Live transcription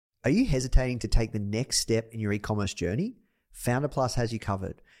Are you hesitating to take the next step in your e-commerce journey? Founder Plus has you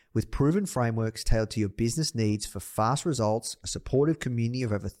covered. With proven frameworks tailored to your business needs for fast results, a supportive community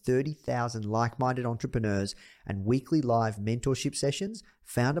of over 30,000 like-minded entrepreneurs, and weekly live mentorship sessions,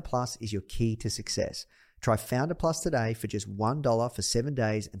 Founder Plus is your key to success. Try Founder Plus today for just $1 for 7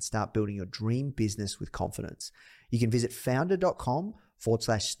 days and start building your dream business with confidence. You can visit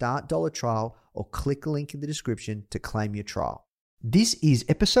founder.com/start $1 or click the link in the description to claim your trial. This is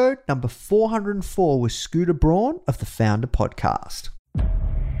episode number 404 with Scooter Braun of the Founder Podcast.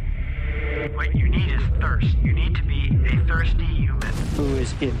 What you need is thirst. You need to be a thirsty human who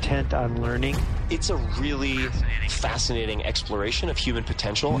is intent on learning. It's a really fascinating exploration of human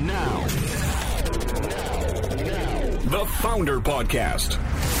potential. Now. The Founder Podcast.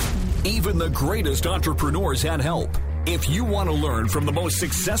 Even the greatest entrepreneurs had help. If you want to learn from the most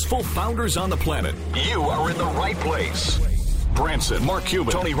successful founders on the planet, you are in the right place. Branson, Mark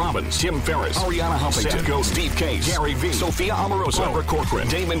Cuban, Tony Robbins, Tim Ferriss, Arianna Huffington, Seth Godin, Steve Case, Gary Vee, Sophia Amoruso, Barbara Corcoran,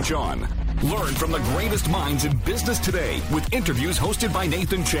 Damon John. Learn from the greatest minds in business today with interviews hosted by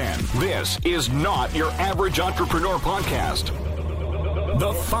Nathan Chan. This is not your average entrepreneur podcast.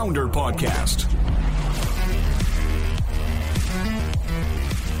 The Founder Podcast.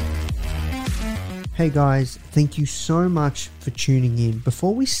 Hey guys, thank you so much for tuning in.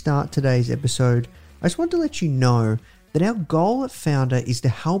 Before we start today's episode, I just want to let you know that our goal at Founder is to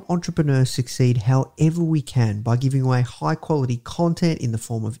help entrepreneurs succeed however we can by giving away high quality content in the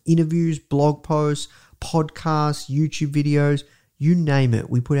form of interviews, blog posts, podcasts, YouTube videos, you name it.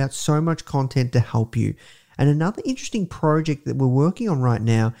 We put out so much content to help you. And another interesting project that we're working on right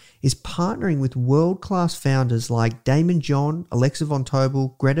now is partnering with world-class founders like Damon John, Alexa Von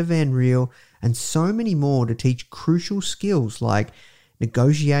Tobel, Greta Van Riel, and so many more to teach crucial skills like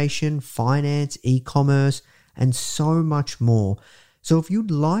negotiation, finance, e-commerce, and so much more. So if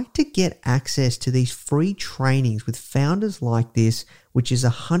you'd like to get access to these free trainings with founders like this, which is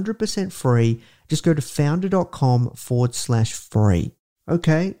 100% free, just go to founder.com/free.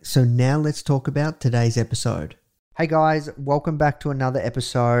 Okay, so now let's talk about today's episode. Hey guys, welcome back to another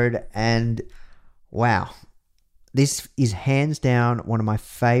episode, and wow, this is hands down one of my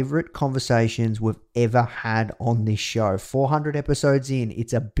favorite conversations we've ever had on this show. 400 episodes in,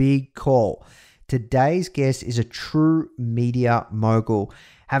 it's a big call. Today's guest is a true media mogul,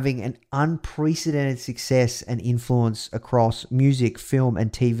 having an unprecedented success and influence across music, film,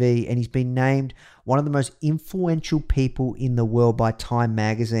 and TV, and he's been named one of the most influential people in the world by Time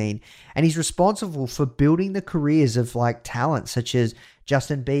Magazine. And he's responsible for building the careers of talent such as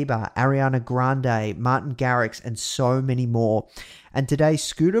Justin Bieber, Ariana Grande, Martin Garrix, and so many more. And today,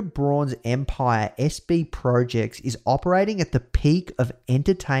 Scooter Braun's empire, SB Projects, is operating at the peak of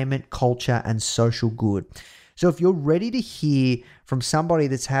entertainment, culture, and social good. So if you're ready to hear from somebody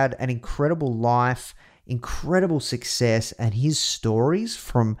that's had an incredible life, incredible success, and his stories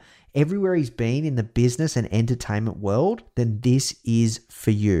from everywhere he's been in the business and entertainment world, then this is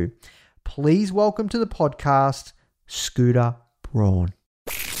for you. Please welcome to the podcast, Scooter Braun.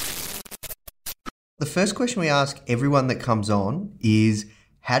 The first question we ask everyone that comes on is,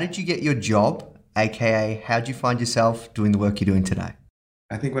 how did you get your job? AKA, how did you find yourself doing the work you're doing today?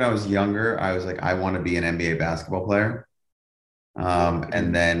 I think when I was younger, I was like, I want to be an NBA basketball player.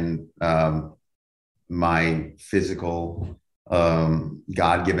 And then my physical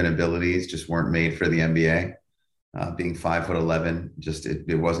God-given abilities just weren't made for the NBA. Being 5'11", just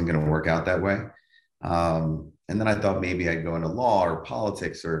it wasn't going to work out that way. And then I thought maybe I'd go into law or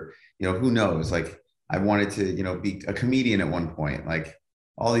politics or, who knows? I wanted to, be a comedian at one point,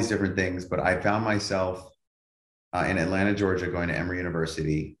 all these different things. But I found myself in Atlanta, Georgia, going to Emory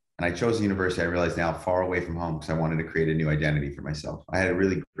University. And I chose a university I realized now far away from home because I wanted to create a new identity for myself. I had a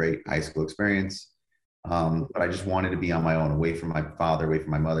really great high school experience, but I just wanted to be on my own, away from my father, away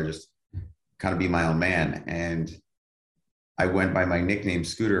from my mother, just kind of be my own man. And I went by my nickname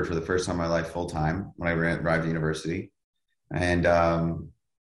Scooter for the first time in my life full time when I arrived at university. And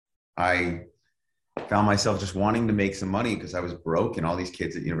I found myself just wanting to make some money because I was broke and all these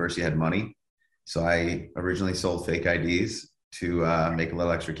kids at university had money. So I originally sold fake IDs to make a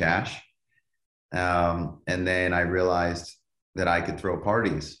little extra cash. And then I realized that I could throw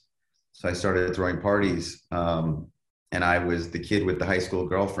parties. So I started throwing parties. And I was the kid with the high school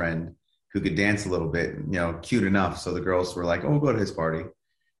girlfriend who could dance a little bit, cute enough. So the girls were like, oh, we'll go to his party.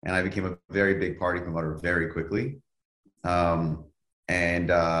 And I became a very big party promoter very quickly.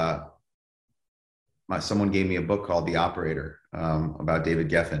 Someone gave me a book called The Operator about David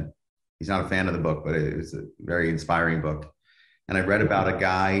Geffen. He's not a fan of the book, but it was a very inspiring book. And I read about a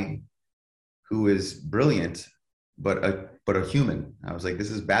guy who is brilliant, but a human. I was like,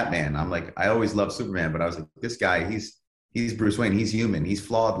 this is Batman. I'm like, I always loved Superman, but I was like, this guy, he's Bruce Wayne. He's human. He's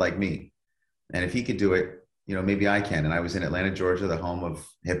flawed like me. And if he could do it, maybe I can. And I was in Atlanta, Georgia, the home of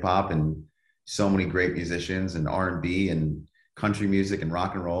hip hop and so many great musicians and R&B and country music and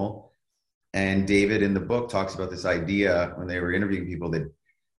rock and roll. And David in the book talks about this idea when they were interviewing people that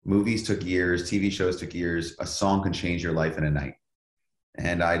movies took years, TV shows took years, a song can change your life in a night.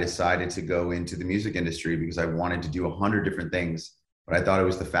 And I decided to go into the music industry because I wanted to do 100 different things, but I thought it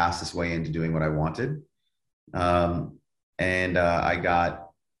was the fastest way into doing what I wanted. I got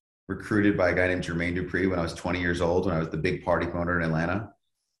recruited by a guy named Jermaine Dupri when I was 20 years old, when I was the big party promoter in Atlanta.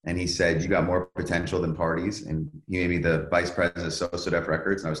 And he said, you got more potential than parties. And he made me the vice president of So Def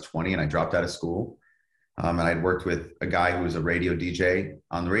Records. And I was 20 and I dropped out of school. And I'd worked with a guy who was a radio DJ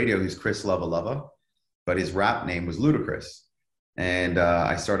on the radio. He's Chris Lova, but his rap name was Ludacris. And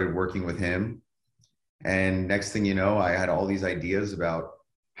I started working with him. And next thing you know, I had all these ideas about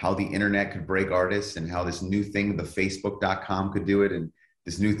how the internet could break artists and how this new thing, the Facebook.com could do it. And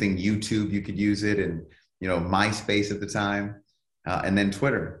this new thing, YouTube, you could use it. And, MySpace at the time. And then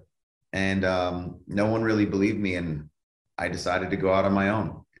Twitter. And no one really believed me. And I decided to go out on my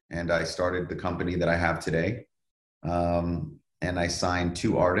own. And I started the company that I have today. And I signed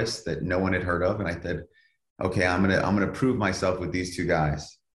 2 artists that no one had heard of. And I said, okay, I'm gonna prove myself with these 2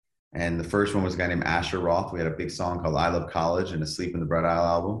 guys. And the first one was a guy named Asher Roth. We had a big song called I Love College and a Sleep in the Bread Aisle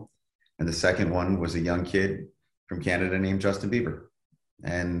album. And the second one was a young kid from Canada named Justin Bieber.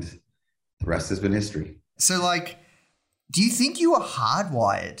 And the rest has been history. So do you think you were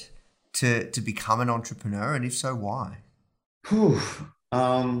hardwired to become an entrepreneur? And if so, why?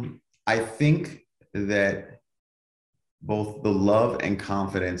 I think that both the love and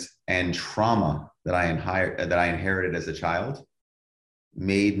confidence and trauma that I inherited as a child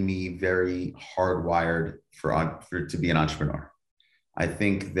made me very hardwired to be an entrepreneur. I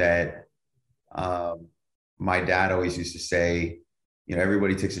think that my dad always used to say,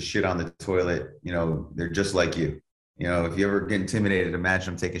 everybody takes a shit on the toilet, they're just like you. If you ever get intimidated,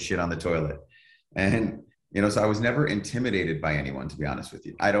 imagine them take a shit on the toilet. And, so I was never intimidated by anyone, to be honest with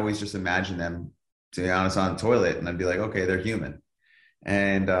you. I'd always just imagine them, to be honest, on the toilet. And I'd be like, okay, they're human.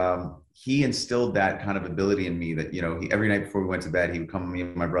 And he instilled that kind of ability in me that, every night before we went to bed, he would come to me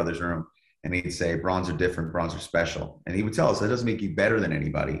in my brother's room and he'd say, bronze are different, bronze are special. And he would tell us that doesn't make you better than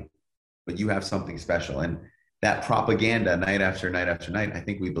anybody, but you have something special. And that propaganda night after night after night, I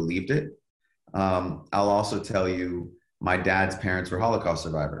think we believed it. I'll also tell you, my dad's parents were Holocaust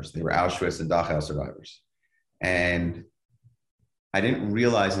survivors. They were Auschwitz and Dachau survivors. And I didn't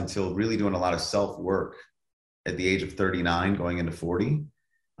realize until really doing a lot of self-work at the age of 39, going into 40,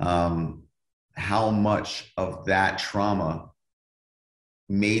 how much of that trauma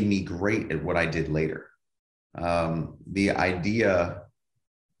made me great at what I did later. The idea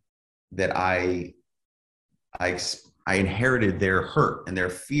that I inherited their hurt and their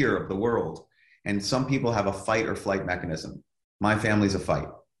fear of the world. And some people have a fight or flight mechanism. My family's a fight.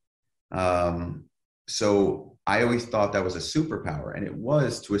 So I always thought that was a superpower, and it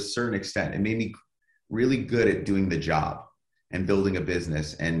was to a certain extent. It made me really good at doing the job and building a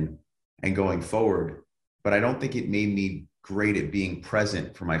business and going forward. But I don't think it made me great at being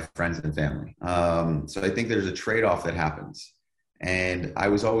present for my friends and family. So I think there's a trade-off that happens. And I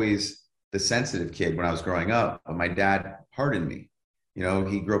was always the sensitive kid when I was growing up. My dad hardened me.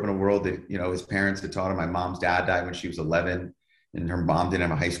 He grew up in a world that, his parents had taught him. My mom's dad died when she was 11 and her mom didn't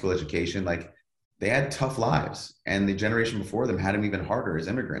have a high school education. They had tough lives, and the generation before them had them even harder as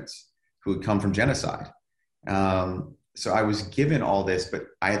immigrants who had come from genocide. So I was given all this, but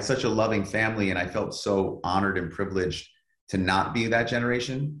I had such a loving family and I felt so honored and privileged to not be that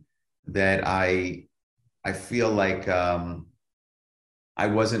generation that I feel like I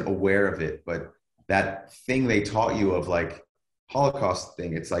wasn't aware of it. But that thing they taught you of Holocaust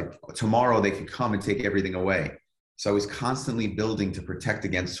thing, it's like tomorrow they could come and take everything away. So I was constantly building to protect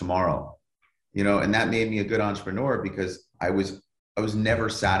against tomorrow, and that made me a good entrepreneur because I was never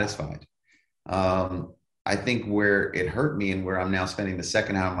satisfied. I think where it hurt me and where I'm now spending the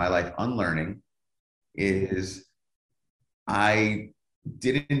second half of my life unlearning is I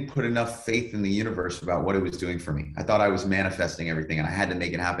didn't put enough faith in the universe about what it was doing for me. I thought I was manifesting everything and I had to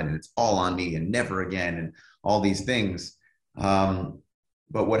make it happen and it's all on me and never again and all these things. But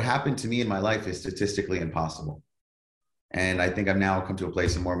what happened to me in my life is statistically impossible. And I think I've now come to a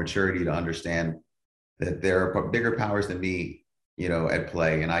place of more maturity to understand that there are bigger powers than me, at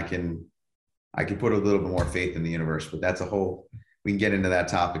play. And I can put a little bit more faith in the universe, but that's we can get into that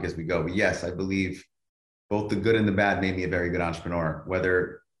topic as we go. But yes, I believe both the good and the bad made me a very good entrepreneur,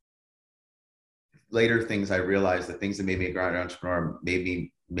 whether later things I realized, the things that made me a great entrepreneur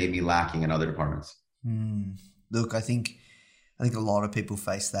made me lacking in other departments. Look, I think a lot of people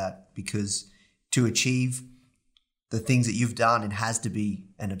face that, because to achieve the things that you've done, it has to be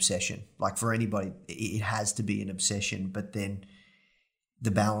an obsession. Like for anybody, it has to be an obsession. But then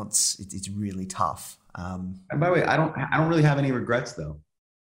the balance, it's really tough. And by the way, I don't really have any regrets though.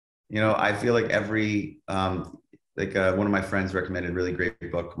 I feel like one of my friends recommended a really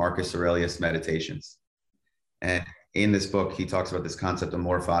great book, Marcus Aurelius Meditations. And in this book, he talks about this concept of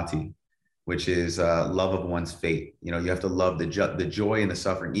amor fati, which is love of one's fate. You have to love the joy and the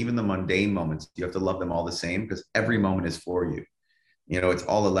suffering, even the mundane moments. You have to love them all the same, because every moment is for you. It's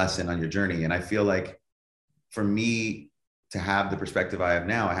all a lesson on your journey. And I feel like for me to have the perspective I have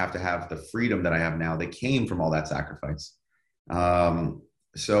now, I have to have the freedom that I have now that came from all that sacrifice.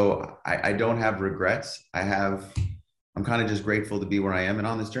 So I don't have regrets. I'm kind of just grateful to be where I am and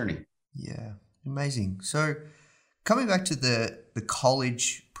on this journey. Yeah, amazing. So coming back to the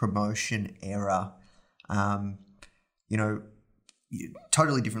college promotion era,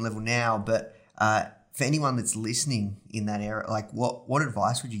 totally different level now, but for anyone that's listening in that era, like what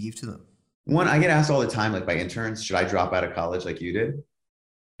advice would you give to them? One, I get asked all the time, like by interns, should I drop out of college like you did?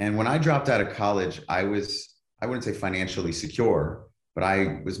 And when I dropped out of college, I wouldn't say financially secure, but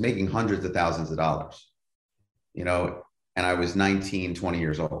I was making hundreds of thousands of dollars, and I was 19, 20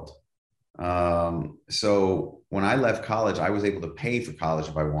 years old. So when I left college, I was able to pay for college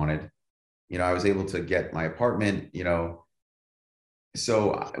if I wanted. I was able to get my apartment,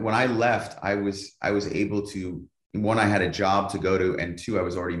 So when I left, I was able to, one, I had a job to go to, and two, I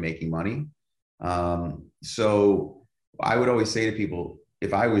was already making money. So I would always say to people,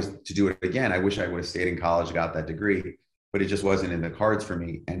 if I was to do it again, I wish I would have stayed in college, got that degree, but it just wasn't in the cards for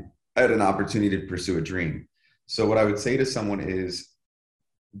me. And I had an opportunity to pursue a dream. So what I would say to someone is,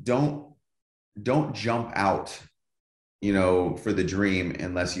 don't jump out, for the dream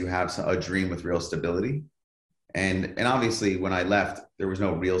unless you have a dream with real stability. And obviously when I left, there was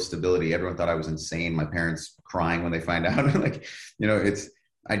no real stability. Everyone thought I was insane. My parents crying when they find out.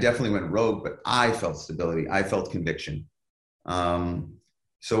 I definitely went rogue, but I felt stability. I felt conviction.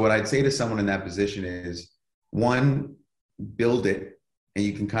 So what I'd say to someone in that position is, one, build it, and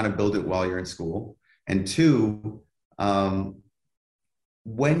you can kind of build it while you're in school. And two,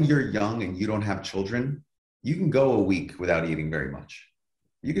 when you're young and you don't have children, you can go a week without eating very much.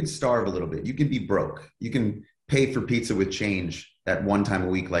 You can starve a little bit. You can be broke. You can pay for pizza with change that one time a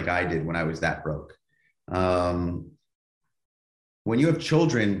week, like I did when I was that broke. When you have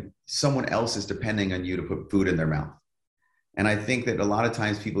children, someone else is depending on you to put food in their mouth. And I think that a lot of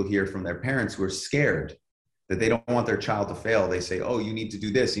times people hear from their parents who are scared that they don't want their child to fail. They say, oh, you need to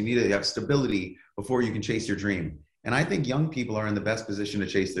do this. You need to have stability before you can chase your dream. And I think young people are in the best position to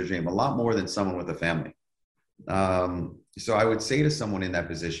chase their dream, a lot more than someone with a family. So I would say to someone in that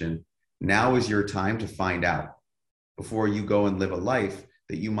position, now is your time to find out before you go and live a life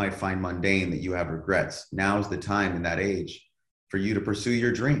that you might find mundane, that you have regrets. Now is the time in that age for you to pursue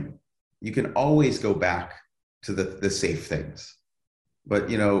your dream. You can always go back to the safe things. But,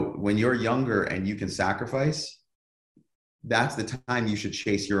 when you're younger and you can sacrifice, that's the time you should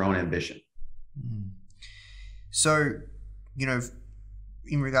chase your own ambition. So,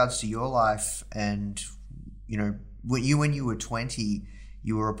 in regards to your life and, when you were 20,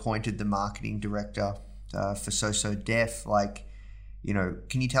 you were appointed the marketing director for So Def. Can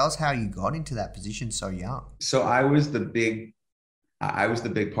you tell us how you got into that position so young? So I was the big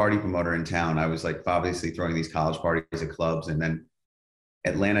party promoter in town. I was obviously throwing these college parties at clubs, and then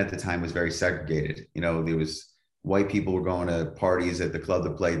Atlanta at the time was very segregated. There was white people were going to parties at the club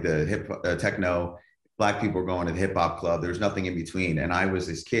that played the techno. Black people were going to the hip hop club. There was nothing in between. And I was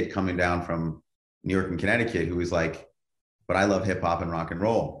this kid coming down from New York and Connecticut who was like, but I love hip hop and rock and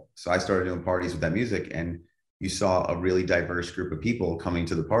roll. So I started doing parties with that music, and you saw a really diverse group of people coming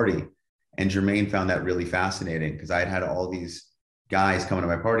to the party. And Jermaine found that really fascinating, because I had all these guys coming to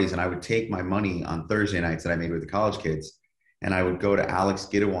my parties, and I would take my money on Thursday nights that I made with the college kids, and I would go to Alex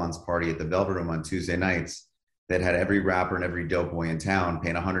Gidewan's party at the Velvet Room on Tuesday nights that had every rapper and every dope boy in town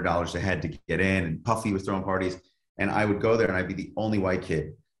paying $100 a head to get in. And Puffy was throwing parties, and I would go there and I'd be the only white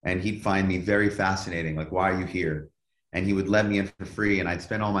kid. And he'd find me very fascinating. Like, why are you here? And he would let me in for free. And I'd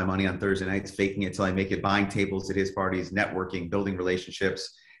spend all my money on Thursday nights, faking it till I make it, buying tables at his parties, networking, building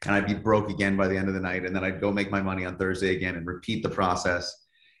relationships. And I'd be broke again by the end of the night. And then I'd go make my money on Thursday again and repeat the process.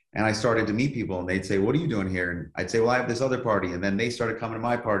 And I started to meet people, and they'd say, what are you doing here? And I'd say, well, I have this other party. And then they started coming to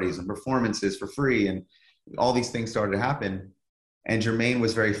my parties and performances for free. And all these things started to happen. And Jermaine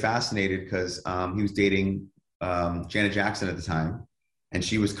was very fascinated because he was dating Janet Jackson at the time. and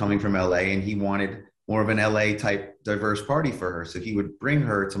she was coming from LA, and he wanted more of an LA type diverse party for her. So he would bring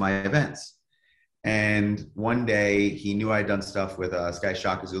her to my events. And one day he knew I'd done stuff with this guy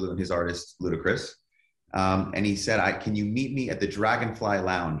Shaka Zulu and his artist Ludacris. And he said, can you meet me at the Dragonfly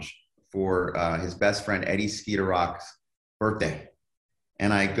Lounge for his best friend Eddie Skeeter Rock's birthday?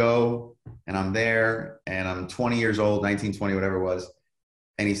 And I go, and I'm there, and I'm 20 years old, 19, 20, whatever it was.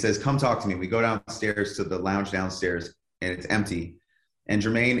 And he says, come talk to me. We go downstairs to the lounge downstairs, and it's empty. And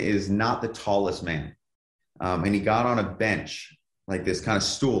Jermaine is not the tallest man. And he got on a bench, like this kind of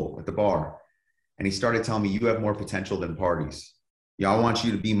stool at the bar. And he started telling me, you have more potential than parties. I want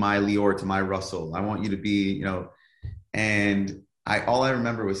you to be my Lior to my Russell. I want you to be, and all I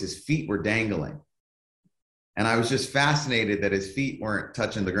remember was his feet were dangling. And I was just fascinated that his feet weren't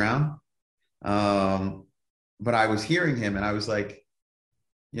touching the ground. But I was hearing him, and I was like,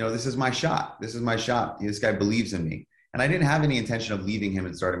 this is my shot. This is my shot. This guy believes in me. And I didn't have any intention of leaving him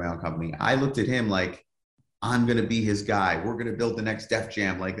and starting my own company. I looked at him like, I'm going to be his guy. We're going to build the next Def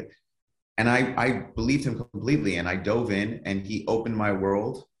Jam. And I believed him completely. And I dove in, and he opened my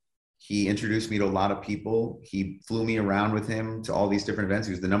world. He introduced me to a lot of people. He flew me around with him to all these different events.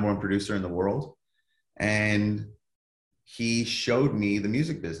 He was the #1 producer in the world. And he showed me the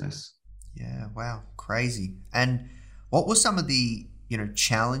music business. Yeah. Wow. Crazy. And what were some of the,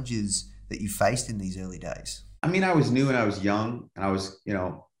 challenges that you faced in these early days? I mean, I was new and I was young, and I was,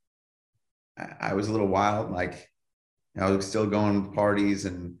 I was a little wild. I was still going to parties,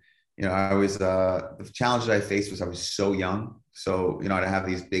 and, I was, the challenge that I faced was I was so young. So, I'd have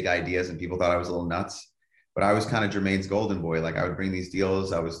these big ideas and people thought I was a little nuts, but I was kind of Jermaine's golden boy. I would bring these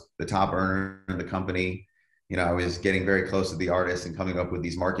deals. I was the top earner in the company. I was getting very close to the artists and coming up with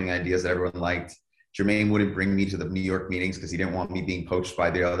these marketing ideas that everyone liked. Jermaine wouldn't bring me to the New York meetings because he didn't want me being poached by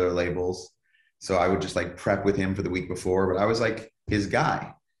the other labels. So I would just prep with him for the week before, but I was his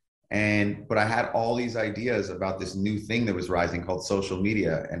guy. But I had all these ideas about this new thing that was rising called social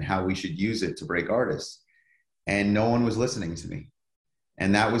media and how we should use it to break artists. And no one was listening to me.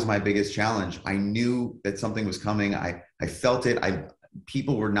 And that was my biggest challenge. I knew that something was coming. I felt it.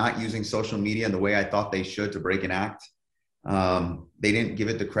 People were not using social media in the way I thought they should to break an act. They didn't give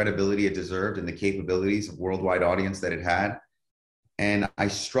it the credibility it deserved and the capabilities of worldwide audience that it had. And I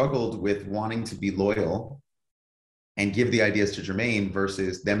struggled with wanting to be loyal and give the ideas to Jermaine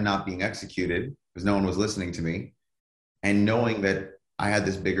versus them not being executed because no one was listening to me, and knowing that I had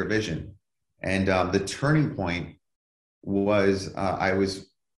this bigger vision. And the turning point was I was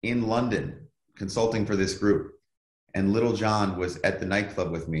in London consulting for this group, and Little John was at the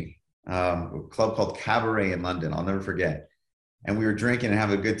nightclub with me, a club called Cabaret in London. I'll never forget. And we were drinking and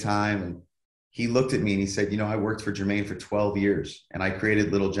having a good time. And he looked at me and he said, I worked for Jermaine for 12 years and I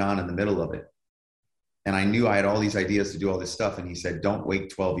created Little John in the middle of it. And I knew I had all these ideas to do all this stuff. And he said, don't wait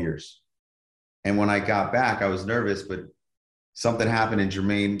 12 years. And when I got back, I was nervous, but something happened and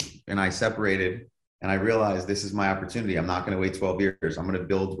Jermaine and I separated, and I realized this is my opportunity. I'm not going to wait 12 years. I'm going to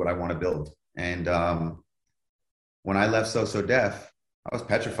build what I want to build. And when I left So Def, I was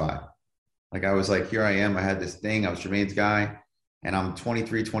petrified. I was here I am. I had this thing. I was Jermaine's guy, and I'm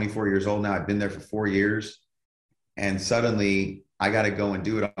 23, 24 years old now. I've been there for 4 years. And suddenly I got to go and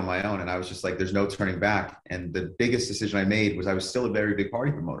do it on my own. And I was just there's no turning back. And the biggest decision I made was I was still a very big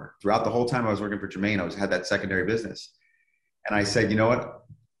party promoter. Throughout the whole time I was working for Jermaine, I had that secondary business. And I said, you know what?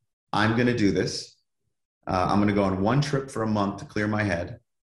 I'm going to do this. I'm going to go on one trip for a month to clear my head.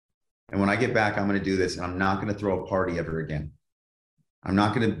 And when I get back, I'm going to do this. And I'm not going to throw a party ever again. I'm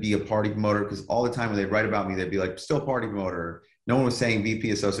not going to be a party promoter, because all the time when they'd write about me, they'd be still party promoter. No one was saying VP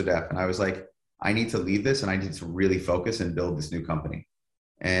of So Def. And I was I need to leave this and I need to really focus and build this new company.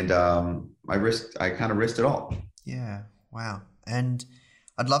 And I kind of risked it all. Yeah. Wow. And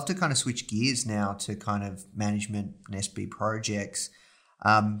I'd love to kind of switch gears now to kind of management and SB projects.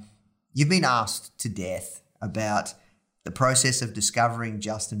 You've been asked to death about the process of discovering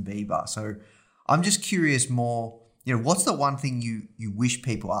Justin Bieber. So I'm just curious more, what's the one thing you wish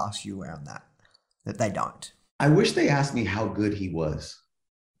people ask you around that they don't? I wish they asked me how good he was.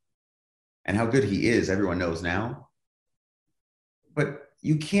 And how good he is, everyone knows now. But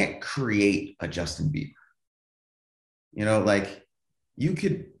you can't create a Justin Bieber. You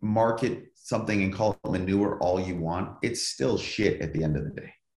could market something and call it manure all you want. It's still shit at the end of the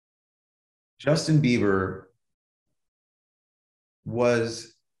day. Justin Bieber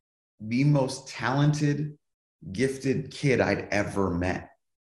was the most talented, gifted kid I'd ever met.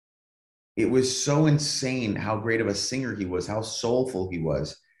 It was so insane how great of a singer he was, how soulful he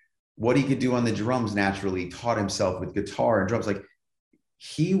was, what he could do on the drums naturally, taught himself with guitar and drums.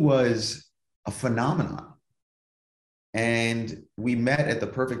 He was a phenomenon. And we met at the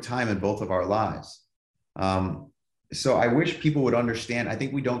perfect time in both of our lives. So I wish people would understand. I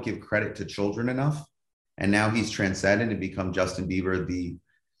think we don't give credit to children enough. And now he's transcended and become Justin Bieber, the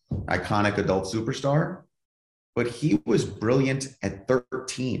iconic adult superstar. But he was brilliant at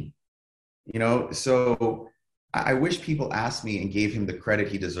 13, so I wish people asked me and gave him the credit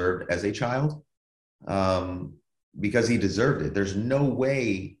he deserved as a child, because he deserved it. There's no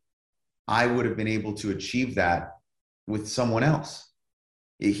way I would have been able to achieve that with someone else.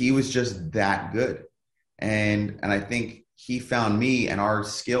 He was just that good. And I think he found me, and our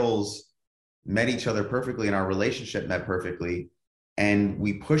skills met each other perfectly, and our relationship met perfectly. And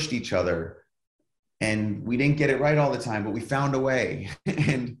we pushed each other, and we didn't get it right all the time, but we found a way.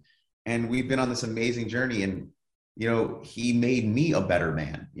 and we've been on this amazing journey. And, he made me a better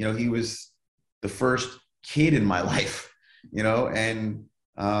man. He was the first kid in my life, and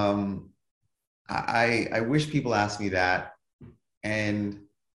I wish people asked me that and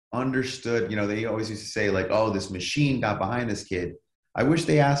understood, they always used to say like, oh, this machine got behind this kid. I wish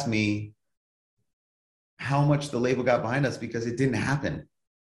they asked me how much the label got behind us, because it didn't happen.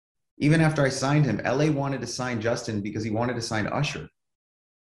 Even after I signed him, LA wanted to sign Justin because he wanted to sign Usher.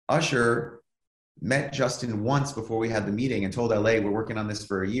 Usher met Justin once before we had the meeting and told LA, we're working on this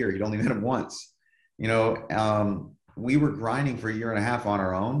for a year. You'd only met him once. We were grinding for a year and a half on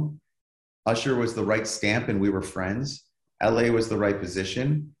our own. Usher was the right stamp and we were friends. LA was the right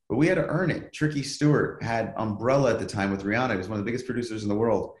position, but we had to earn it. Tricky Stewart had Umbrella at the time with Rihanna. He was one of the biggest producers in the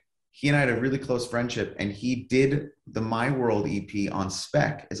world. He and I had a really close friendship, and he did the My World EP on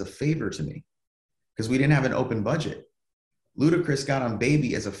spec as a favor to me because we didn't have an open budget. Ludacris got on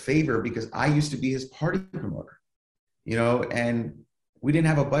Baby as a favor because I used to be his party promoter, and we didn't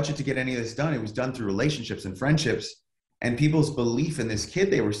have a budget to get any of this done. It was done through relationships and friendships and people's belief in this kid.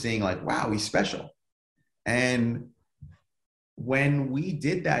 They were seeing like, wow, he's special. And when we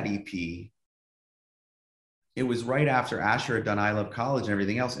did that EP, it was right after Asher had done I Love College and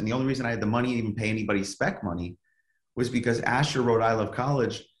everything else. And the only reason I had the money to even pay anybody spec money was because Asher wrote I Love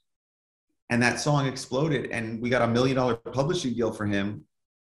College, and that song exploded, and we got $1 million publishing deal for him.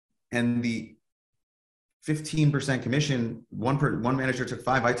 And the 15% commission, one manager took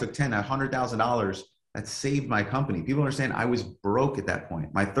 5, I took 10, $100,000. That saved my company. People understand I was broke at that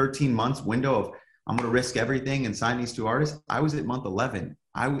point. My 13 months window of I'm going to risk everything and sign these 2 artists, I was at month 11.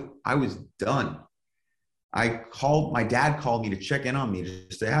 I was done. My dad called me to check in on me,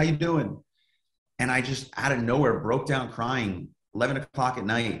 to say, how you doing? And I just out of nowhere broke down crying, 11 o'clock at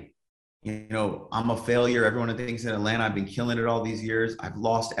night. I'm a failure. Everyone thinks in Atlanta, I've been killing it all these years. I've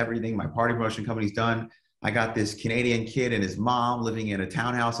lost everything. My party promotion company's done. I got this Canadian kid and his mom living in a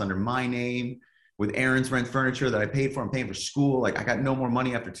townhouse under my name with Aaron's rent furniture that I paid for. I'm paying for school. Like, I got no more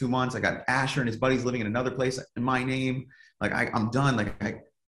money after 2 months. I got Asher and his buddies living in another place in my name. Like, I'm done.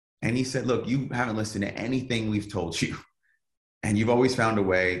 And he said, look, you haven't listened to anything we've told you, and you've always found a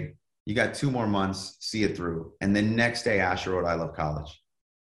way. You got 2 more months, see it through. And the next day, Asher wrote I Love College.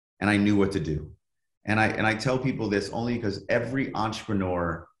 And I knew what to do. And I tell people this only because every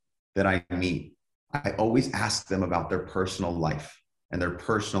entrepreneur that I meet, I always ask them about their personal life and their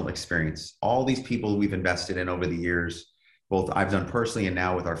personal experience. All these people we've invested in over the years, both I've done personally and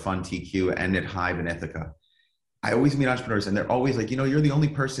now with our fund TQ and at Hive and Ithaca. I always meet entrepreneurs and they're always like, you're the only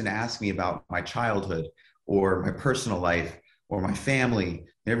person to ask me about my childhood or my personal life or my family.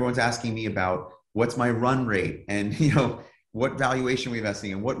 And everyone's asking me about what's my run rate and, what valuation are we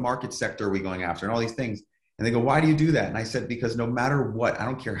investing in? What market sector are we going after? And all these things. And they go, why do you do that? And I said, because no matter what, I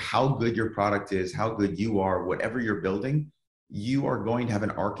don't care how good your product is, how good you are, whatever you're building, you are going to have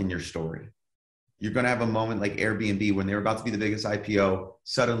an arc in your story. You're going to have a moment like Airbnb when they were about to be the biggest IPO.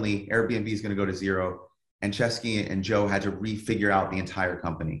 Suddenly, Airbnb is going to go to zero. And Chesky and Joe had to refigure out the entire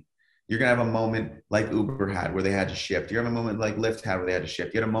company. You're going to have a moment like Uber had where they had to shift. You're going to have a moment like Lyft had where they had to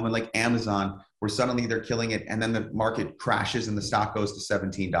shift. You had a moment like Amazon where suddenly they're killing it and then the market crashes and the stock goes to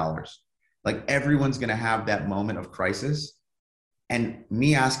 $17. Like, everyone's going to have that moment of crisis. And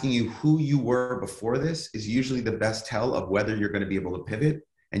me asking you who you were before this is usually the best tell of whether you're going to be able to pivot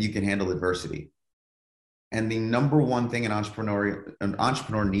and you can handle adversity. And the number one thing an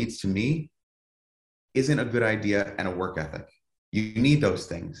entrepreneur needs, to me, isn't a good idea and a work ethic. You need those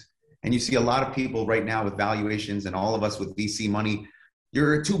things. And you see a lot of people right now with valuations, and all of us with VC money,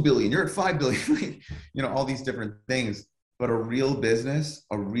 you're at 2 billion, you're at 5 billion, all these different things. But a real business,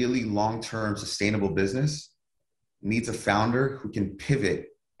 a really long-term sustainable business, needs a founder who can pivot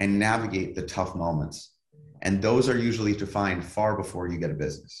and navigate the tough moments. And those are usually defined far before you get a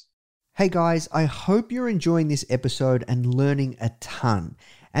business. Hey guys, I hope you're enjoying this episode and learning a ton.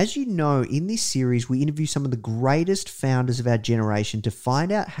 As you know, in this series, we interview some of the greatest founders of our generation to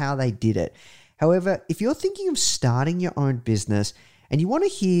find out how they did it. However, if you're thinking of starting your own business and you want to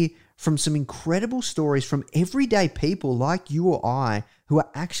hear from some incredible stories from everyday people like you or I who are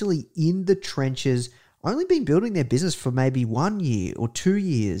actually in the trenches, only been building their business for maybe 1 year or 2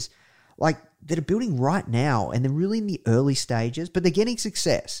 years, like that are building right now and they're really in the early stages, but they're getting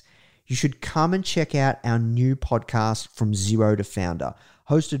success, you should come and check out our new podcast, From Zero to Founder,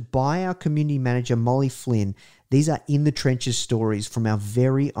 hosted by our community manager, Molly Flynn. These are in the trenches stories from our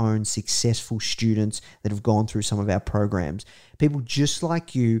very own successful students that have gone through some of our programs. People just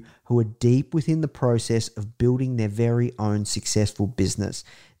like you who are deep within the process of building their very own successful business.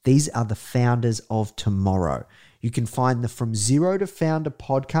 These are the founders of tomorrow. You can find the From Zero to Founder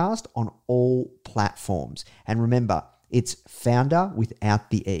podcast on all platforms. And remember, it's founder without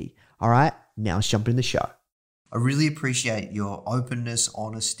the E. All right, now let's jump in the show. I really appreciate your openness,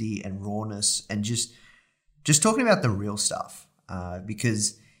 honesty, and rawness, and just talking about the real stuff.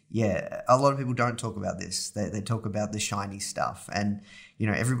 Because yeah, a lot of people don't talk about this. They talk about the shiny stuff, and you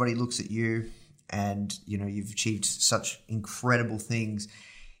know, everybody looks at you, and you know, you've achieved such incredible things.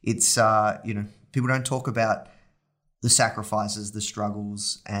 It's you know, people don't talk about the sacrifices, the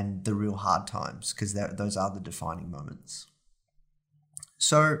struggles, and the real hard times, because those are the defining moments.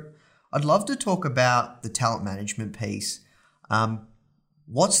 So I'd love to talk about the talent management piece.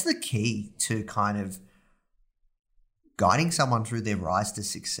 What's the key to kind of guiding someone through their rise to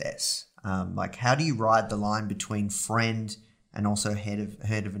success? Like, how do you ride the line between friend and also head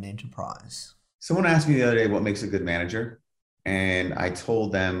of an enterprise? Someone asked me the other day what makes a good manager, and I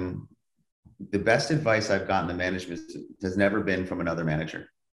told them the best advice I've gotten in management has never been from another manager.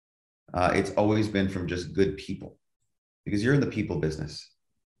 It's always been from just good people, because you're in the people business.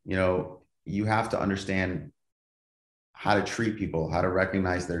 You know, you have to understand how to treat people, how to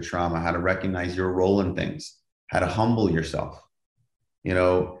recognize their trauma, how to recognize your role in things, how to humble yourself, you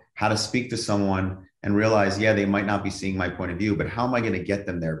know, how to speak to someone and realize, yeah, they might not be seeing my point of view, but how am I going to get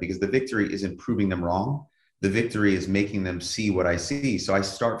them there? Because the victory isn't proving them wrong. The victory is making them see what I see. So I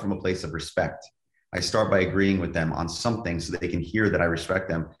start from a place of respect. I start by agreeing with them on something so that they can hear that I respect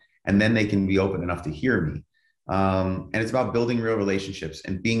them, and then they can be open enough to hear me. And it's about building real relationships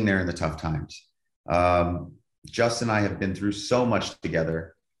and being there in the tough times. Justin and I have been through so much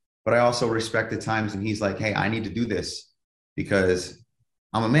together, but I also respect the times when he's like, hey, I need to do this because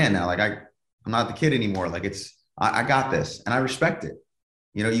I'm a man now. Like I'm not the kid anymore. Like I got this, and I respect it.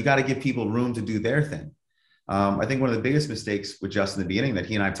 You know, you got to give people room to do their thing. I think one of the biggest mistakes with Justin in the beginning that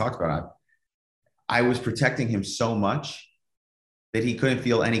he and I talked about, I was protecting him so much that he couldn't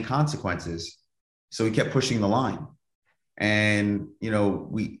feel any consequences. So he kept pushing the line. And, you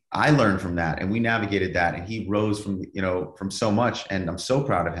know, I learned from that, and we navigated that, and he rose from so much, and I'm so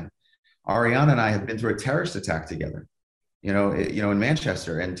proud of him. Ariana and I have been through a terrorist attack together, in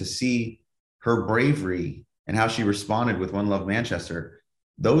Manchester, and to see her bravery and how she responded with One Love Manchester,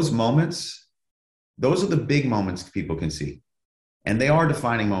 those moments, those are the big moments people can see. And they are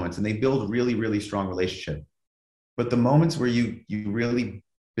defining moments, and they build really, really strong relationship. But the moments where you really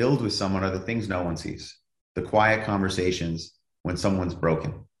build with someone are the things no one sees. The quiet conversations when someone's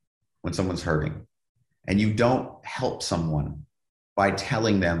broken, when someone's hurting. And you don't help someone by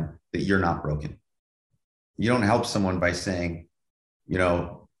telling them that you're not broken. You don't help someone by saying, you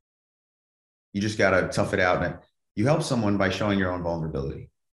know, you just got to tough it out. And you help someone by showing your own vulnerability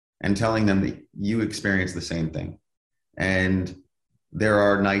and telling them that you experience the same thing. And there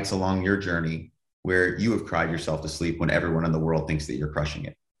are nights along your journey where you have cried yourself to sleep when everyone in the world thinks that you're crushing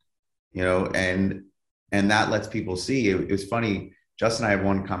it, you know, and that lets people see. It was funny. Justin and I had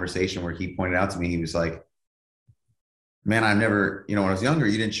one conversation where he pointed out to me, he was like, man, I never, when I was younger,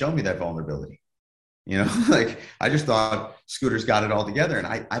 you didn't show me that vulnerability. Like I just thought Scooter's got it all together. And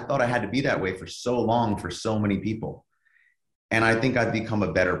I thought I had to be that way for so long, for so many people. And I think I've become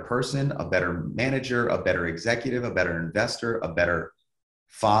a better person, a better manager, a better executive, a better investor, a better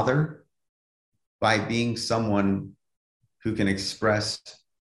father by being someone who can express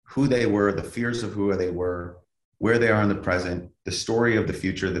who they were, the fears of who they were, where they are in the present, the story of the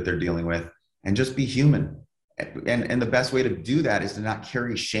future that they're dealing with, and just be human. And the best way to do that is to not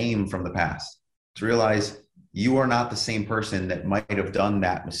carry shame from the past, to realize you are not the same person that might have done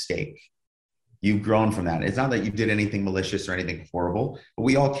that mistake. You've grown from that. It's not that you did anything malicious or anything horrible, but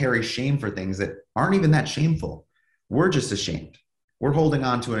we all carry shame for things that aren't even that shameful. We're just ashamed. We're holding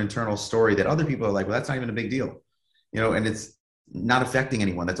on to an internal story that other people are like, well, that's not even a big deal, and it's not affecting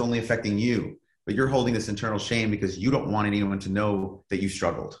anyone. That's only affecting you. But you're holding this internal shame because you don't want anyone to know that you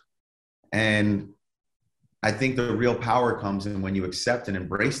struggled. And I think the real power comes in when you accept and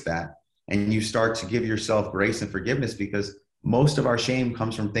embrace that, and you start to give yourself grace and forgiveness, because most of our shame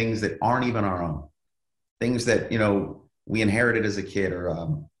comes from things that aren't even our own, things that, we inherited as a kid, or,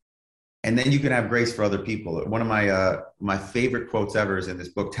 and then you can have grace for other people. One of my favorite quotes ever is in this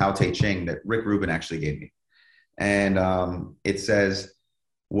book, Tao Te Ching, that Rick Rubin actually gave me. And it says,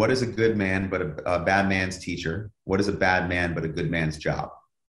 what is a good man but a bad man's teacher? What is a bad man but a good man's job?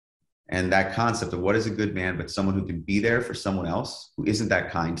 And that concept of what is a good man but someone who can be there for someone else who isn't that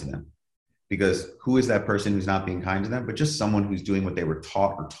kind to them. Because who is that person who's not being kind to them, but just someone who's doing what they were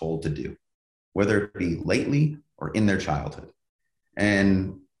taught or told to do, whether it be lately or in their childhood.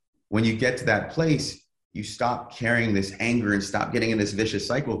 And when you get to that place, you stop carrying this anger and stop getting in this vicious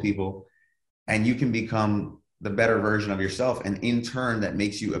cycle of people, and you can become the better version of yourself. And in turn, that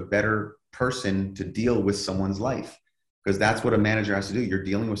makes you a better person to deal with someone's life, because that's what a manager has to do. You're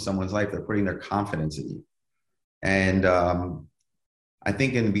dealing with someone's life. They're putting their confidence in you. And I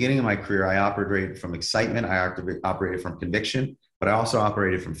think in the beginning of my career, I operated from excitement. I operated from conviction, but I also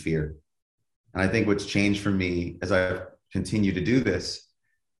operated from fear. And I think what's changed for me as I've continued to do this,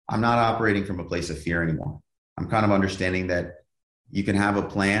 I'm not operating from a place of fear anymore. I'm kind of understanding that you can have a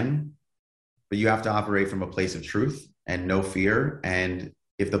plan, but you have to operate from a place of truth and no fear. And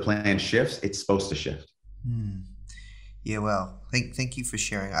if the plan shifts, it's supposed to shift. Yeah, well, thank you for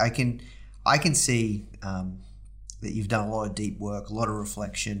sharing. I can see that you've done a lot of deep work, a lot of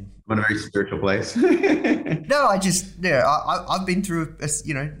reflection. I'm in a very spiritual place. No, I've been through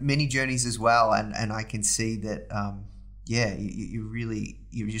many journeys as well, and I can see that.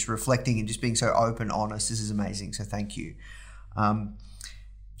 You're just reflecting and just being so open, honest. This is amazing. So thank you.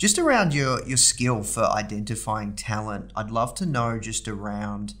 Just around your skill for identifying talent, I'd love to know just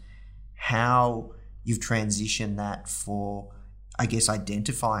around how you've transitioned that for, I guess,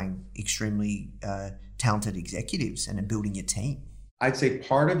 identifying extremely talented executives and building your team. I'd say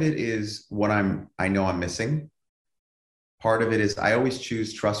part of it is what I know I'm missing. Part of it is I always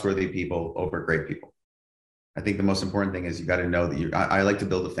choose trustworthy people over great people. I think the most important thing is you got to know that I like to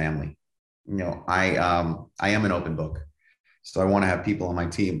build a family. I am an open book. So I want to have people on my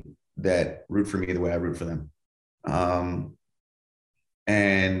team that root for me the way I root for them.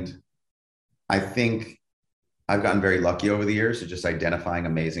 And I think I've gotten very lucky over the years of just identifying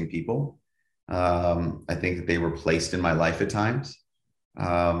amazing people. I think that they were placed in my life at times.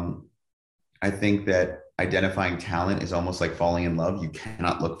 I think that identifying talent is almost like falling in love. You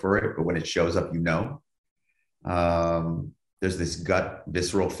cannot look for it, but when it shows up, there's this gut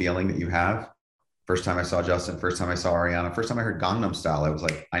visceral feeling that you have. First time I saw Justin, first time I saw Ariana, first time I heard Gangnam Style, I was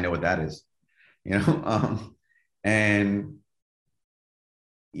like, I know what that is,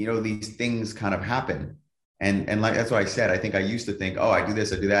 these things kind of happen. And like, that's what I said. I think I used to think, I do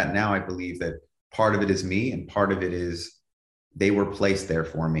this, I do that. And now I believe that part of it is me and part of it is they were placed there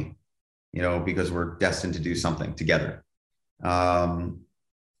for me, because we're destined to do something together.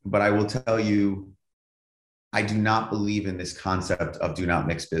 But I will tell you, I do not believe in this concept of do not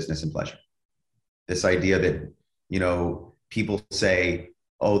mix business and pleasure. This idea that, people say,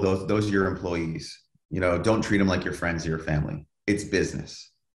 those are your employees, don't treat them like your friends or your family. It's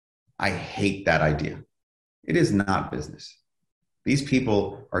business. I hate that idea. It is not business. These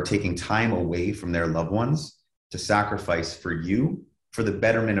people are taking time away from their loved ones to sacrifice for you, for the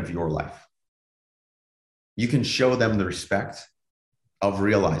betterment of your life. You can show them the respect of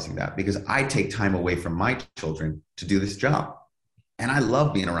realizing that, because I take time away from my children to do this job. And I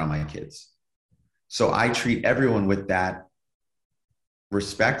love being around my kids. So I treat everyone with that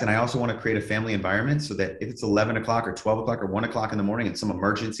respect. And I also want to create a family environment so that if it's 11 o'clock or 12 o'clock or 1 o'clock in the morning and some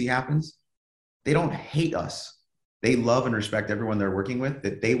emergency happens, they don't hate us. They love and respect everyone they're working with,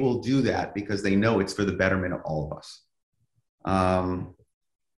 that they will do that because they know it's for the betterment of all of us.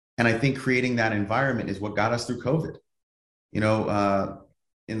 And I think creating that environment is what got us through COVID.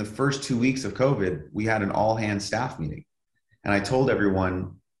 In the first 2 weeks of COVID, we had an all hands staff meeting. And I told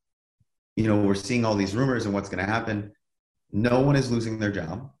everyone, we're seeing all these rumors and what's going to happen. No one is losing their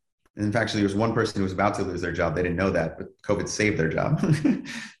job. And in fact, there was one person who was about to lose their job. They didn't know that, but COVID saved their job.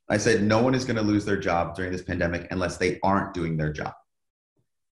 I said, no one is going to lose their job during this pandemic unless they aren't doing their job.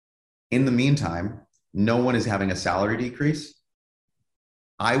 In the meantime, no one is having a salary decrease.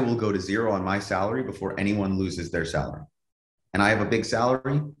 I will go to zero on my salary before anyone loses their salary. And I have a big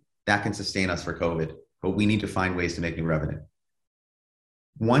salary that can sustain us for COVID, but we need to find ways to make new revenue.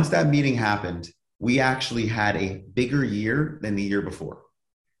 Once that meeting happened, we actually had a bigger year than the year before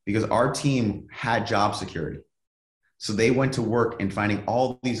because our team had job security. So they went to work in finding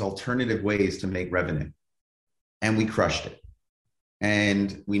all these alternative ways to make revenue, and we crushed it.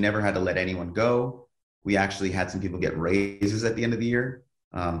 And we never had to let anyone go. We actually had some people get raises at the end of the year.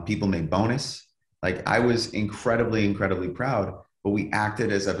 People made bonus. Like, I was incredibly, incredibly proud, but we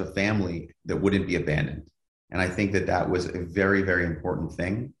acted as a family that wouldn't be abandoned. And I think that that was a very, very important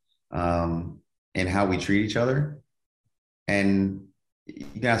thing in how we treat each other. And you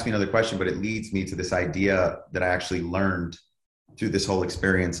can ask me another question, but it leads me to this idea that I actually learned through this whole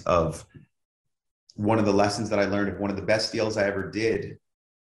experience of one of the lessons that I learned of one of the best deals I ever did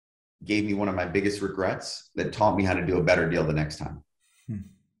gave me one of my biggest regrets that taught me how to do a better deal the next time. There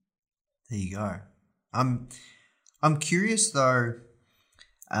you go. I'm curious though,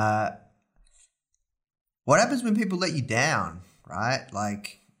 what happens when people let you down, right?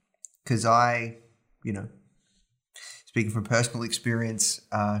 Like, because speaking from personal experience,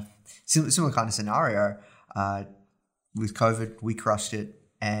 similar kind of scenario, with COVID, we crushed it.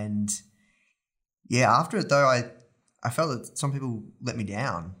 And yeah, after it though, I felt that some people let me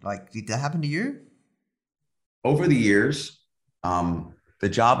down. Like, did that happen to you? Over the years, the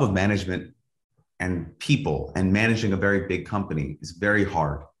job of management and people and managing a very big company is very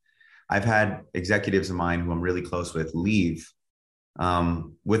hard. I've had executives of mine who I'm really close with leave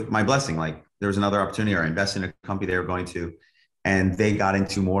with my blessing. Like, there was another opportunity, or I invested in a company they were going to, and they got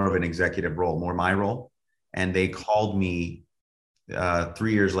into more of an executive role, more my role. And they called me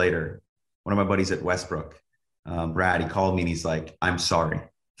 3 years later. One of my buddies at Westbrook, Brad, he called me and he's like, "I'm sorry."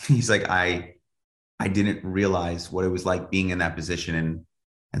 He's like, I didn't realize what it was like being in that position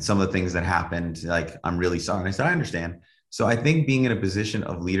and some of the things that happened. Like, I'm really sorry. And I said, I understand. So I think being in a position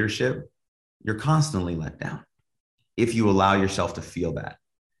of leadership, you're constantly let down if you allow yourself to feel that.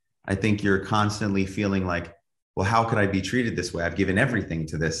 I think you're constantly feeling like, well, how could I be treated this way? I've given everything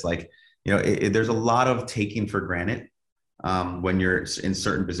to this. Like, there's a lot of taking for granted when you're in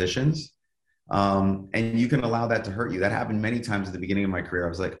certain positions. And you can allow that to hurt you. That happened many times at the beginning of my career. I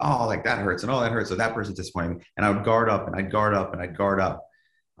was like, oh, like that hurts and oh, that hurts. So that person's disappointing me. And I would guard up and I'd guard up and I'd guard up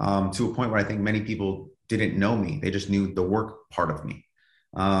to a point where I think many people didn't know me. They just knew the work part of me.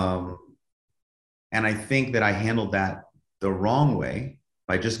 And I think that I handled that the wrong way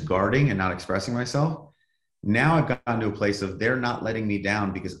by just guarding and not expressing myself. Now I've gotten to a place of they're not letting me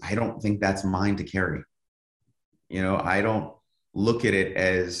down because I don't think that's mine to carry. I don't look at it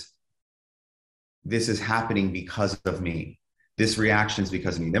as this is happening because of me. This reaction is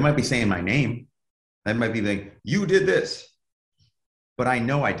because of me. They might be saying my name. They might be like, you did this, but I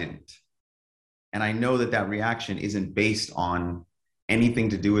know I didn't. And I know that reaction isn't based on anything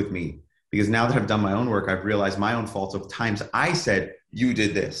to do with me, because now that I've done my own work, I've realized my own faults of times I said, you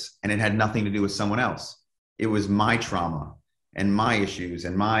did this, and it had nothing to do with someone else. It was my trauma and my issues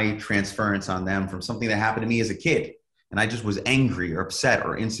and my transference on them from something that happened to me as a kid. And I just was angry or upset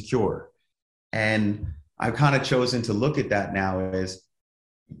or insecure. And I've kind of chosen to look at that now as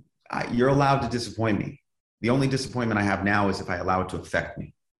you're allowed to disappoint me. The only disappointment I have now is if I allow it to affect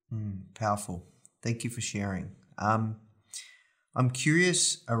me. Powerful. Thank you for sharing. I'm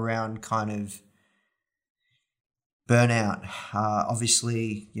curious around kind of burnout.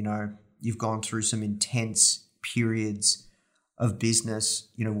 Obviously, you've gone through some intense periods of business.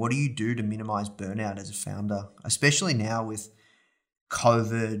 What do you do to minimize burnout as a founder, especially now with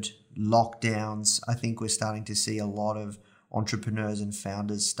COVID, lockdowns? I think we're starting to see a lot of entrepreneurs and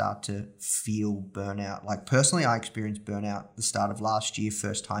founders start to feel burnout. Like, personally, I experienced burnout at the start of last year,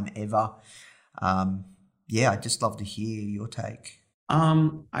 first time ever. I'd just love to hear your take.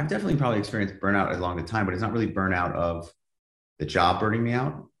 I've definitely probably experienced burnout along the time, but it's not really burnout of the job burning me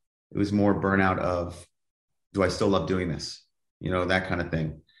out. It was more burnout of, do I still love doing this? That kind of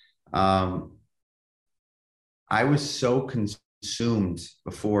thing. I was so consumed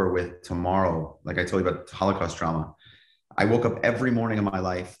before with tomorrow. Like I told you about Holocaust trauma. I woke up every morning of my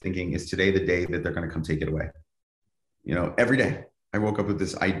life thinking, is today the day that they're going to come take it away? Every day I woke up with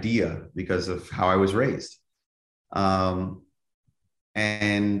this idea because of how I was raised. And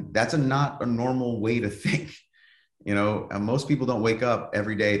that's not a normal way to think. Most people don't wake up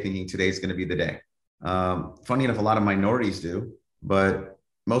every day thinking today's going to be the day. Funny enough, a lot of minorities do, but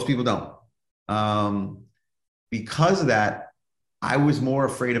most people don't. Because of that, I was more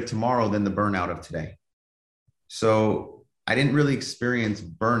afraid of tomorrow than the burnout of today. So I didn't really experience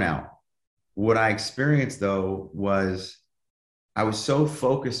burnout. What I experienced, though, was I was so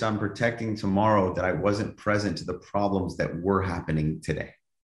focused on protecting tomorrow that I wasn't present to the problems that were happening today.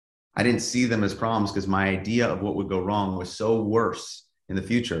 I didn't see them as problems because my idea of what would go wrong was so worse in the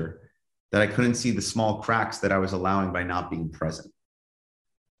future that I couldn't see the small cracks that I was allowing by not being present.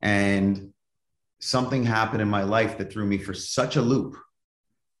 And something happened in my life that threw me for such a loop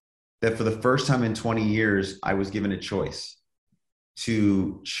that for the first time in 20 years, I was given a choice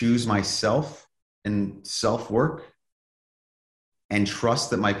to choose myself and self-work and trust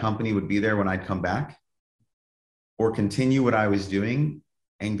that my company would be there when I'd come back, or continue what I was doing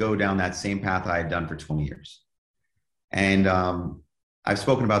and go down that same path I had done for 20 years. And I've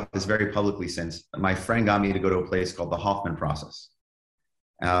spoken about this very publicly since. My friend got me to go to a place called the Hoffman Process,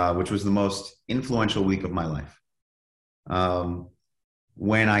 which was the most influential week of my life.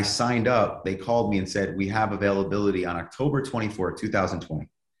 When I signed up, they called me and said, we have availability on October 24th, 2020.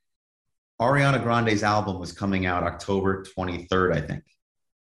 Ariana Grande's album was coming out October 23rd, I think.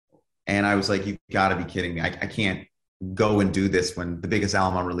 And I was like, you gotta be kidding me. I can't go and do this when the biggest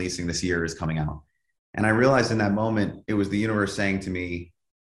album I'm releasing this year is coming out. And I realized in that moment, it was the universe saying to me,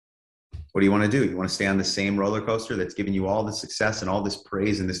 what do you want to do? You want to stay on the same roller coaster that's giving you all the success and all this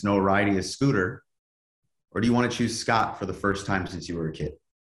praise and this notoriety as Scooter? Or do you want to choose Scott for the first time since you were a kid?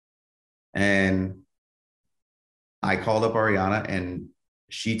 And I called up Ariana, and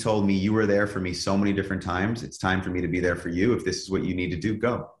she told me, you were there for me so many different times. It's time for me to be there for you. If this is what you need to do,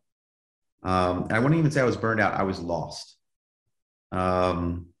 go. And I wouldn't even say I was burned out. I was lost. I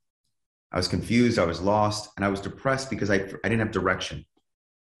was confused. I was lost. And I was depressed because I didn't have direction.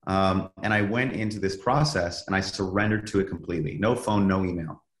 And I went into this process and I surrendered to it completely. No phone, no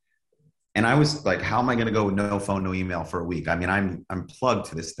email. And I was like, how am I going to go with no phone, no email for a week? I mean, I'm plugged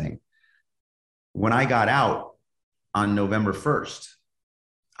to this thing. When I got out on November 1st,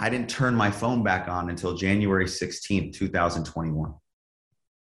 I didn't turn my phone back on until January 16th, 2021.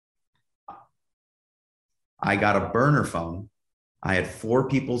 I got a burner phone. I had 4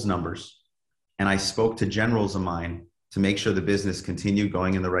 people's numbers, and I spoke to generals of mine to make sure the business continued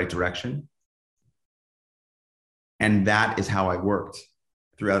going in the right direction. And that is how I worked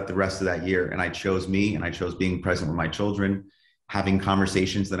throughout the rest of that year. And I chose me, and I chose being present with my children, having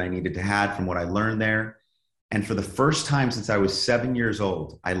conversations that I needed to have from what I learned there. And for the first time since I was 7 years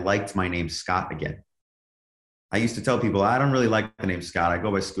old, I liked my name Scott again. I used to tell people, I don't really like the name Scott. I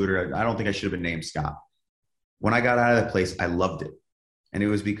go by Scooter. I don't think I should have been named Scott. When I got out of that place, I loved it. And it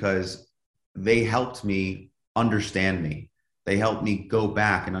was because they helped me understand me. They helped me go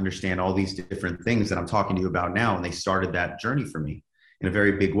back and understand all these different things that I'm talking to you about now. And they started that journey for me in a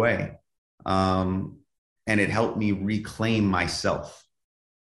very big way. And it helped me reclaim myself.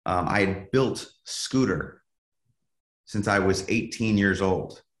 I had built Scooter since I was 18 years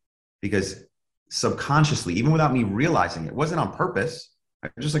old, because subconsciously, even without me realizing it, wasn't on purpose. I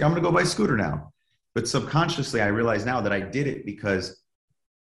was just like, I'm going to go by Scooter now. But subconsciously, I realize now that I did it because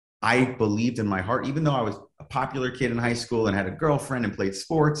I believed in my heart, even though I was a popular kid in high school and had a girlfriend and played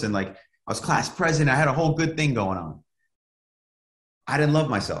sports and like I was class president, I had a whole good thing going on. I didn't love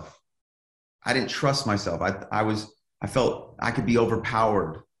myself. I didn't trust myself. I felt I could be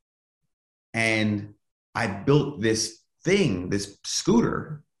overpowered. And I built this thing, this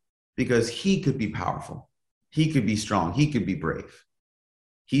Scooter, because he could be powerful. He could be strong. He could be brave.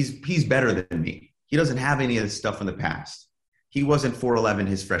 He's better than me. He doesn't have any of this stuff in the past. He wasn't 4'11"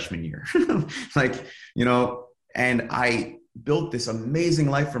 his freshman year. And I built this amazing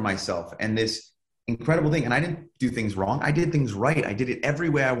life for myself and this incredible thing. And I didn't do things wrong. I did things right. I did it every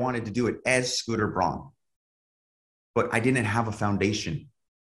way I wanted to do it as Scooter Braun. But I didn't have a foundation.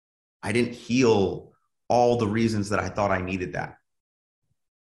 I didn't heal all the reasons that I thought I needed that.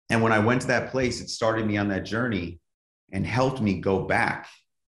 And when I went to that place, it started me on that journey and helped me go back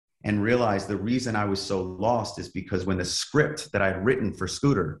and realize the reason I was so lost is because when the script that I'd written for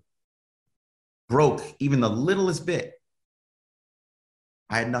Scooter broke even the littlest bit,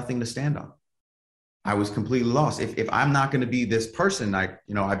 I had nothing to stand on. I was completely lost. If I'm not going to be this person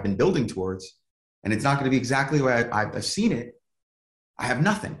I've been building towards, and it's not going to be exactly the way I've seen it, I have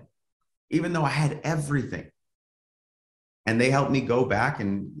nothing, even though I had everything. And they helped me go back,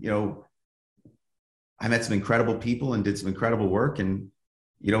 and I met some incredible people and did some incredible work, and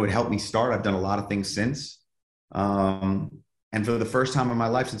it helped me start. I've done a lot of things since. And for the first time in my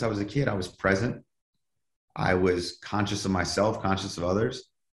life since I was a kid, I was present. I was conscious of myself, conscious of others,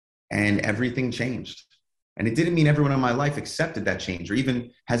 and everything changed. And it didn't mean everyone in my life accepted that change or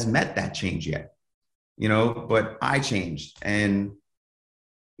even has met that change yet, but I changed. And,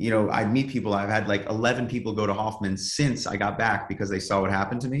 I'd meet people. I've had like 11 people go to Hoffman since I got back because they saw what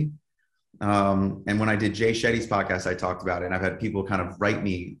happened to me. And when I did Jay Shetty's podcast, I talked about it, and I've had people kind of write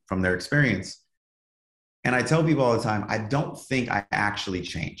me from their experience. And I tell people all the time, I don't think I actually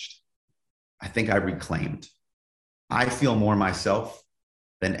changed. I think I reclaimed. I feel more myself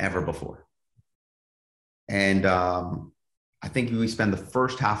than ever before. And I think we spend the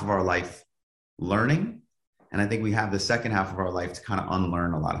first half of our life learning, and I think we have the second half of our life to kind of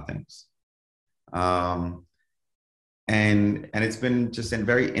unlearn a lot of things. And it's been just a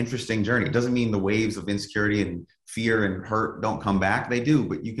very interesting journey. It doesn't mean the waves of insecurity and fear and hurt don't come back. They do,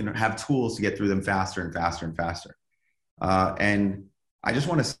 but you can have tools to get through them faster and faster and faster. And I just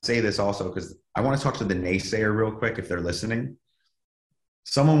want to say this also, because I want to talk to the naysayer real quick if they're listening.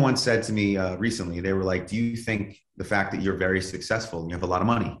 Someone once said to me recently, they were like, do you think the fact that you're very successful and you have a lot of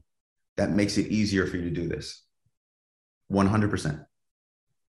money, that makes it easier for you to do this? 100%.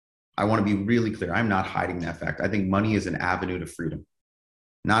 I want to be really clear. I'm not hiding that fact. I think money is an avenue to freedom.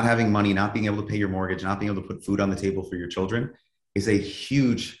 Not having money, not being able to pay your mortgage, not being able to put food on the table for your children is a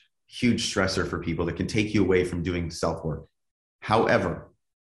huge, huge stressor for people that can take you away from doing self-work. However,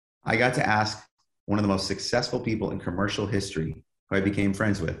 I got to ask one of the most successful people in commercial history who I became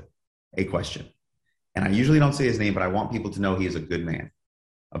friends with a question. And I usually don't say his name, but I want people to know he is a good man,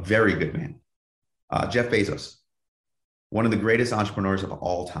 a very good man. Jeff Bezos, one of the greatest entrepreneurs of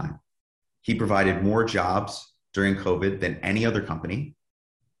all time. He provided more jobs during COVID than any other company,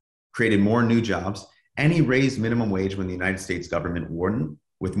 created more new jobs, and he raised minimum wage when the United States government wouldn't,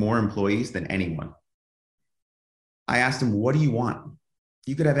 with more employees than anyone. I asked him, what do you want?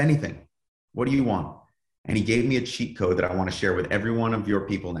 You could have anything. What do you want? And he gave me a cheat code that I want to share with every one of your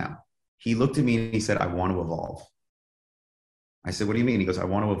people now. He looked at me and he said, I want to evolve. I said, what do you mean? He goes, I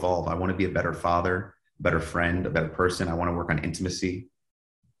want to evolve. I want to be a better father, a better friend, a better person. I want to work on intimacy.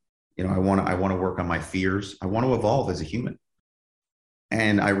 You know, I want to work on my fears. I want to evolve as a human.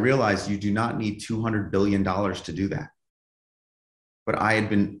 And I realized you do not need $200 billion to do that. But I had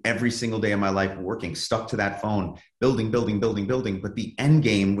been every single day of my life working, stuck to that phone, building. But the end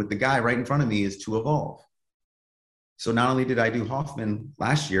game with the guy right in front of me is to evolve. So not only did I do Hoffman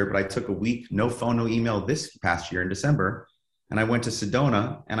last year, but I took a week, no phone, no email this past year in December. And I went to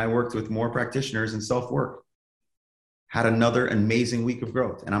Sedona and I worked with more practitioners in self-work. Had another amazing week of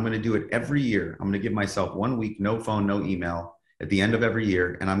growth. And I'm going to do it every year. I'm going to give myself 1 week, no phone, no email at the end of every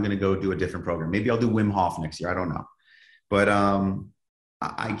year. And I'm going to go do a different program. Maybe I'll do Wim Hof next year. I don't know. But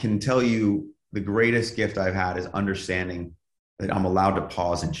I can tell you the greatest gift I've had is understanding that I'm allowed to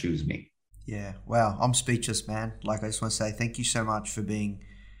pause and choose me. Yeah. Wow. I'm speechless, man. Like, I just want to say thank you so much for being,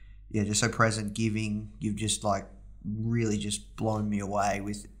 just so present, giving. You've just really just blown me away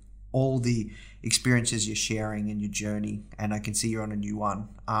with all the experiences you're sharing in your journey. And I can see you're on a new one.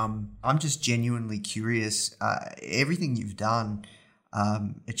 I'm just genuinely curious. Everything you've done,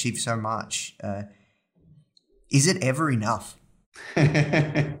 achieved so much. Is it ever enough?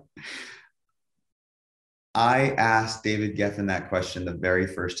 I asked David Geffen that question the very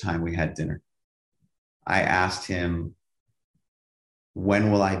first time we had dinner. I asked him,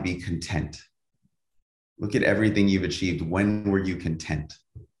 when will I be content? Look at everything you've achieved. When were you content?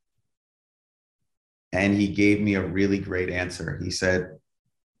 And he gave me a really great answer. He said,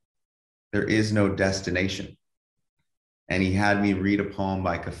 there is no destination. And he had me read a poem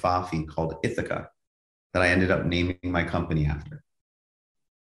by Kafafi called Ithaca that I ended up naming my company after.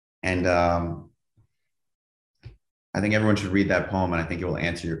 And I think everyone should read that poem, and I think it will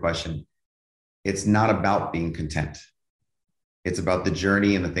answer your question. It's not about being content. It's about the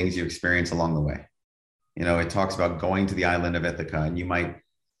journey and the things you experience along the way. You know, it talks about going to the island of Ithaca, and you might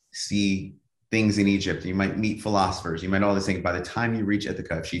see things in Egypt. You might meet philosophers. You might all this thing. By the time you reach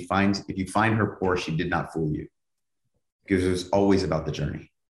Ithaca, if you find her poor, she did not fool you, because it was always about the journey.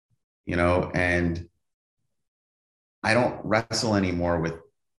 You know, and I don't wrestle anymore with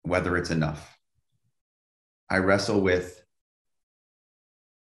whether it's enough. I wrestle with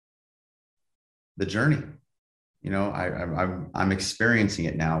the journey. You know, I'm experiencing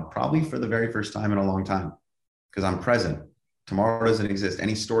it now, probably for the very first time in a long time, because I'm present. Tomorrow doesn't exist.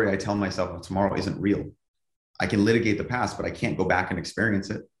 Any story I tell myself of tomorrow isn't real. I can litigate the past, but I can't go back and experience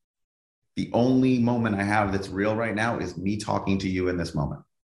it. The only moment I have that's real right now is me talking to you in this moment.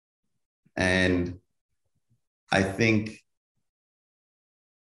 And I think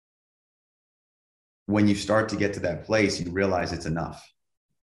when you start to get to that place, you realize it's enough.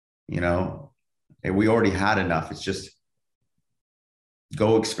 You know, and we already had enough. It's just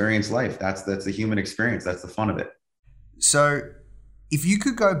go experience life. That's the human experience. That's the fun of it. So if you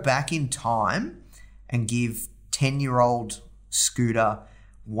could go back in time and give 10-year-old Scooter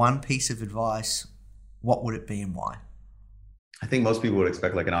one piece of advice, what would it be and why? I think most people would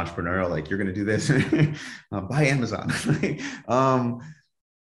expect like an entrepreneur, like you're going to do this, buy Amazon.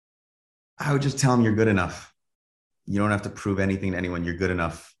 I would just tell them you're good enough. You don't have to prove anything to anyone. You're good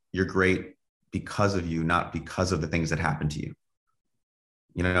enough. You're great because of you, not because of the things that happen to you.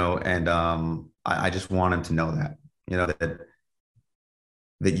 You know, and I just want them to know that, you know,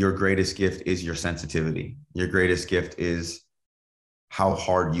 that your greatest gift is your sensitivity. Your greatest gift is how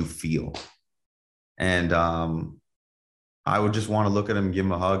hard you feel. And I would just want to look at him, give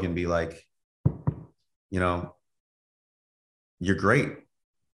him a hug, and be like, you know, you're great.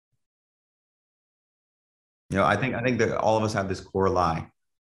 You know, I think that all of us have this core lie.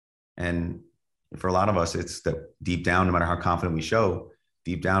 And for a lot of us, it's that deep down, no matter how confident we show,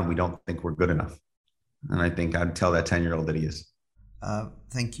 deep down, we don't think we're good enough. And I think I'd tell that 10-year-old that he is.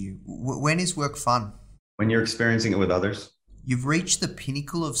 Thank you. When is work fun? When you're experiencing it with others. You've reached the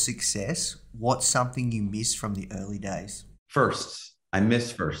pinnacle of success. What's something you miss from the early days? Firsts. I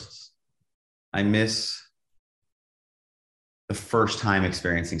miss firsts. I miss the first time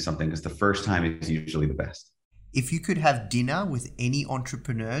experiencing something, because the first time is usually the best. If you could have dinner with any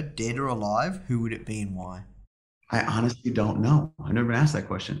entrepreneur, dead or alive, who would it be and why? I honestly don't know. I've never been asked that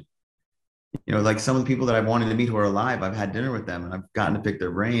question. You know, like some of the people that I've wanted to meet who are alive, I've had dinner with them and I've gotten to pick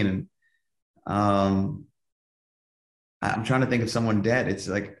their brain. And I'm trying to think of someone dead. It's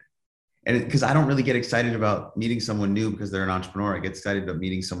like, and because I don't really get excited about meeting someone new because they're an entrepreneur. I get excited about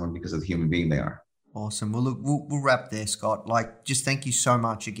meeting someone because of the human being they are. Awesome. Well, look, we'll wrap there, Scott. Like, just thank you so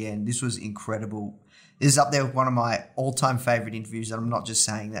much again. This was incredible. This is up there with one of my all-time favorite interviews, and I'm not just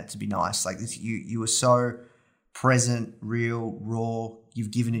saying that to be nice. Like, this, you were so present, real, raw.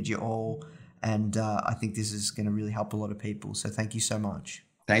 You've given it your all, and I think this is going to really help a lot of people. So thank you so much.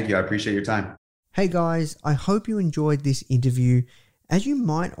 Thank you. I appreciate your time. Hey guys, I hope you enjoyed this interview. As you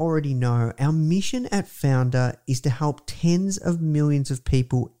might already know, our mission at Foundr is to help tens of millions of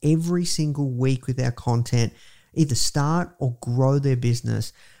people every single week with our content, either start or grow their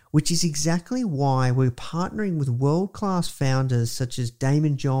business, which is exactly why we're partnering with world-class founders such as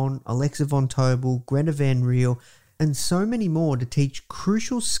Damon John, Alexa Von Tobel, Greta Van Riel, and so many more to teach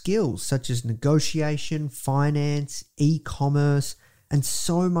crucial skills such as negotiation, finance, e-commerce, and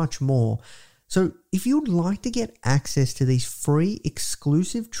so much more. So if you'd like to get access to these free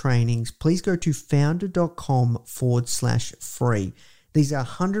exclusive trainings, please go to foundr.com/free. These are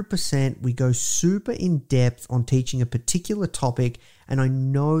 100%. We go super in depth on teaching a particular topic, and I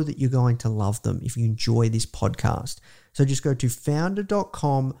know that you're going to love them if you enjoy this podcast. So just go to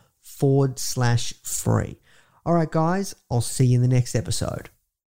foundr.com/free. All right, guys, I'll see you in the next episode.